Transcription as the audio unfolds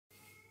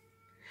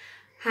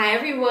Hi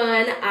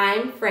everyone,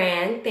 I'm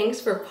Fran.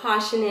 Thanks for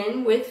poshing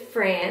in with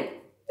Fran.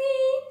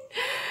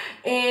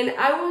 And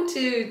I want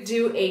to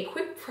do a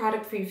quick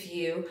product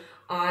review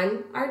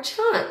on our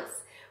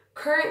chunks.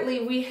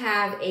 Currently we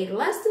have a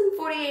less than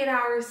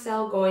 48-hour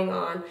sale going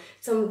on.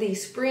 Some of the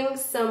spring,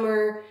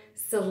 summer,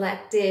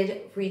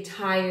 selected,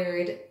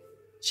 retired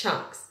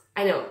chunks.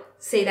 I know,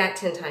 say that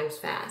 10 times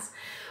fast.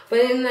 But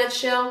in a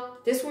nutshell,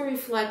 this will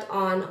reflect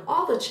on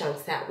all the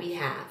chunks that we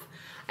have.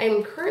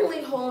 I'm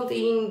currently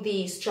holding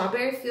the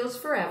Strawberry Fields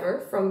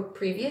Forever from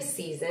previous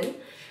season.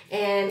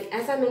 And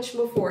as I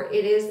mentioned before,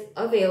 it is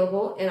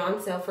available and on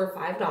sale for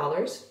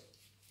 $5.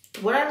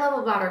 What I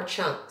love about our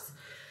chunks,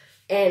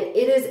 and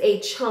it is a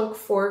chunk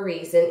for a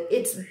reason,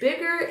 it's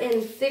bigger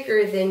and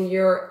thicker than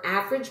your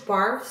average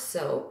bar of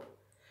soap.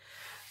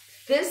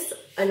 This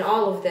and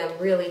all of them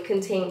really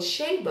contain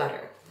shea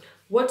butter.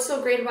 What's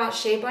so great about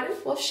shea butter?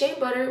 Well, shea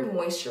butter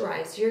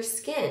moisturizes your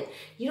skin.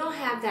 You don't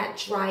have that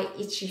dry,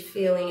 itchy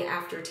feeling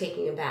after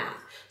taking a bath.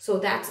 So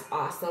that's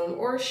awesome.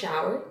 Or a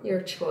shower,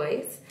 your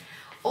choice.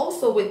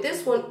 Also, with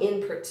this one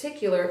in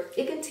particular,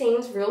 it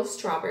contains real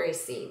strawberry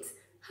seeds.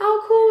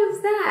 How cool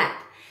is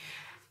that?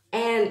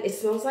 And it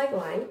smells like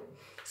lime.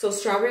 So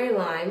strawberry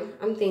lime,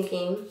 I'm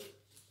thinking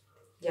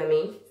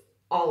yummy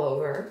all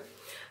over.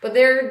 But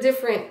there are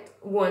different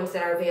ones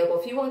that are available.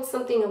 If you want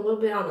something a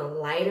little bit on a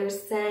lighter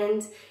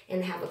scent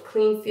and have a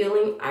clean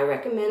feeling, I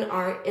recommend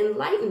our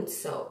Enlightened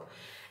soap.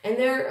 And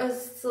there are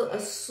a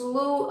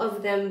slew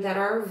of them that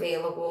are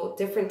available,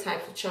 different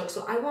types of chunks.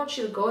 So I want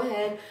you to go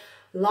ahead,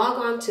 log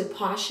on to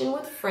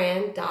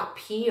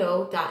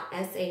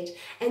poshinwithfran.po.sh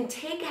and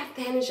take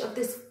advantage of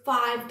this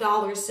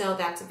 $5 sale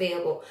that's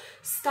available.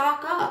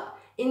 Stock up.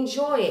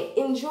 Enjoy it.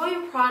 Enjoy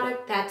a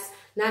product that's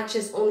not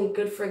just only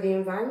good for the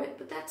environment,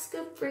 but that's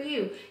good for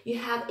you. You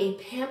have a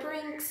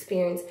pampering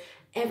experience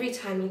every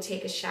time you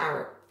take a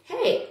shower.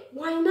 Hey,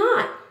 why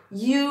not?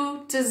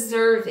 You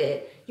deserve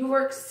it. You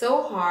work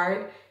so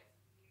hard.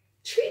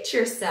 Treat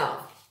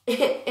yourself.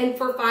 And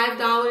for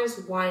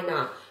 $5, why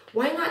not?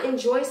 Why not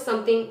enjoy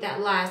something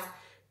that lasts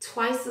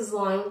twice as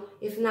long,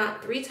 if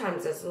not 3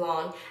 times as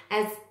long,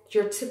 as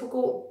your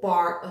typical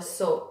bar of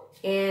soap?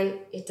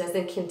 And it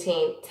doesn't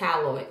contain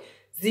talloid.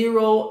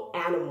 0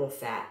 animal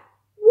fat.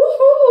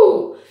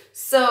 Woohoo!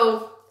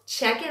 So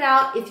check it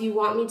out. If you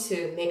want me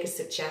to make a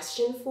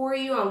suggestion for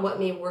you on what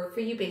may work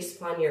for you based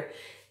upon your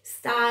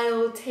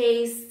style,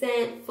 taste,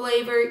 scent,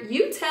 flavor,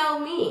 you tell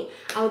me.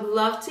 I would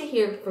love to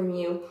hear from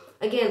you.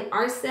 Again,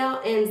 our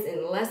sale ends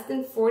in less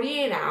than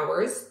 48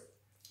 hours.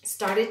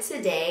 Started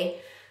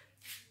today.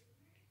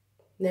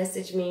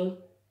 Message me,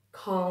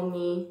 call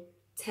me,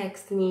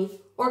 text me,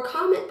 or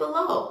comment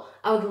below.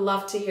 I would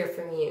love to hear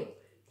from you.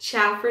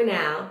 Ciao for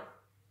now.